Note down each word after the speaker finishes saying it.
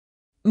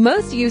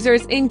Most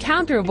users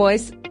encounter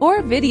voice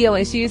or video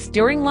issues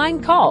during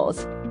line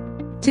calls.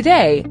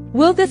 Today,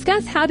 we'll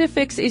discuss how to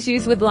fix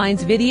issues with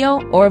line's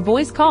video or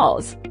voice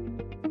calls.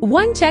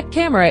 1. Check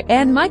camera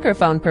and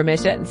microphone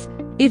permissions.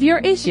 If your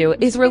issue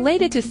is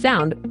related to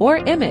sound or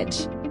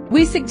image,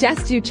 we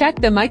suggest you check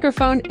the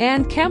microphone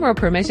and camera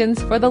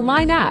permissions for the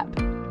Line app.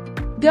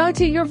 Go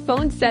to your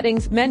phone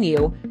settings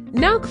menu.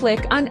 Now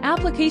click on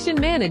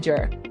Application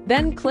Manager,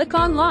 then click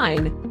on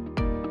Line.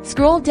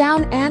 Scroll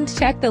down and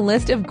check the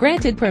list of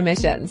granted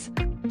permissions.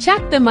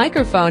 Check the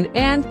microphone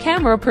and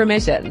camera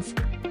permissions.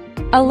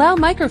 Allow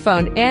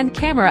microphone and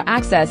camera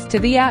access to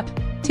the app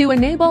to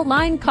enable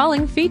line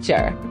calling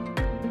feature.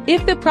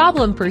 If the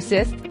problem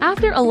persists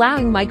after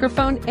allowing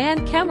microphone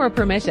and camera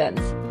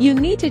permissions, you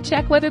need to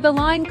check whether the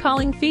line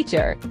calling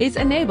feature is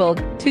enabled.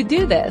 To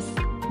do this,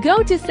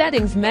 go to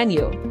Settings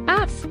menu,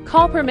 Apps,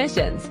 Call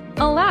Permissions,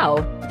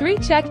 Allow. 3.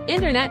 Check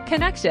Internet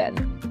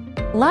connection.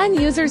 Line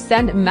users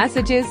send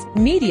messages,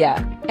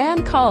 media,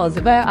 and calls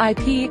via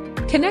IP.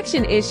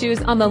 Connection issues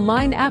on the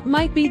Line app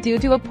might be due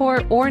to a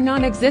poor or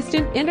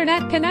non-existent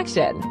internet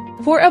connection.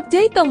 For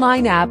Update the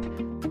Line app,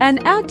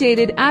 an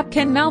outdated app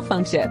can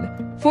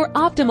malfunction. For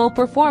optimal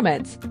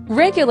performance,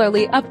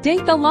 regularly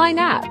update the Line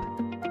app.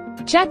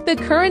 Check the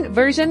current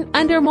version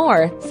under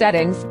More,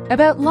 Settings,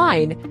 About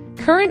Line,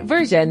 Current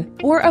Version,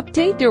 or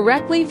update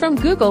directly from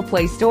Google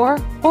Play Store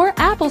or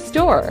Apple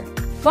Store.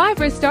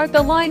 5. Restart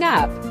the Line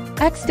app.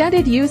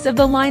 Extended use of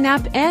the Line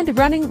app and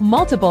running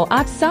multiple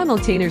apps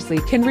simultaneously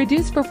can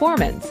reduce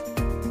performance.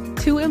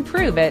 To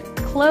improve it,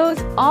 close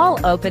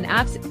all open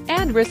apps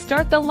and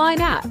restart the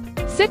Line app.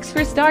 6.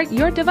 Restart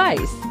your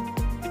device.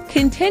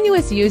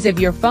 Continuous use of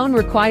your phone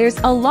requires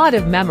a lot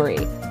of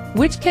memory,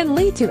 which can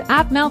lead to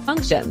app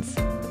malfunctions.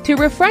 To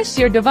refresh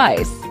your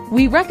device,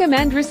 we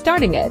recommend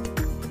restarting it.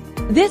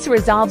 This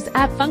resolves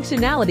app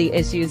functionality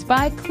issues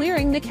by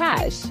clearing the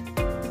cache.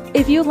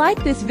 If you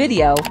like this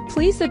video,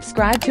 please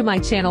subscribe to my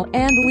channel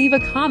and leave a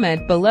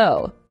comment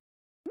below.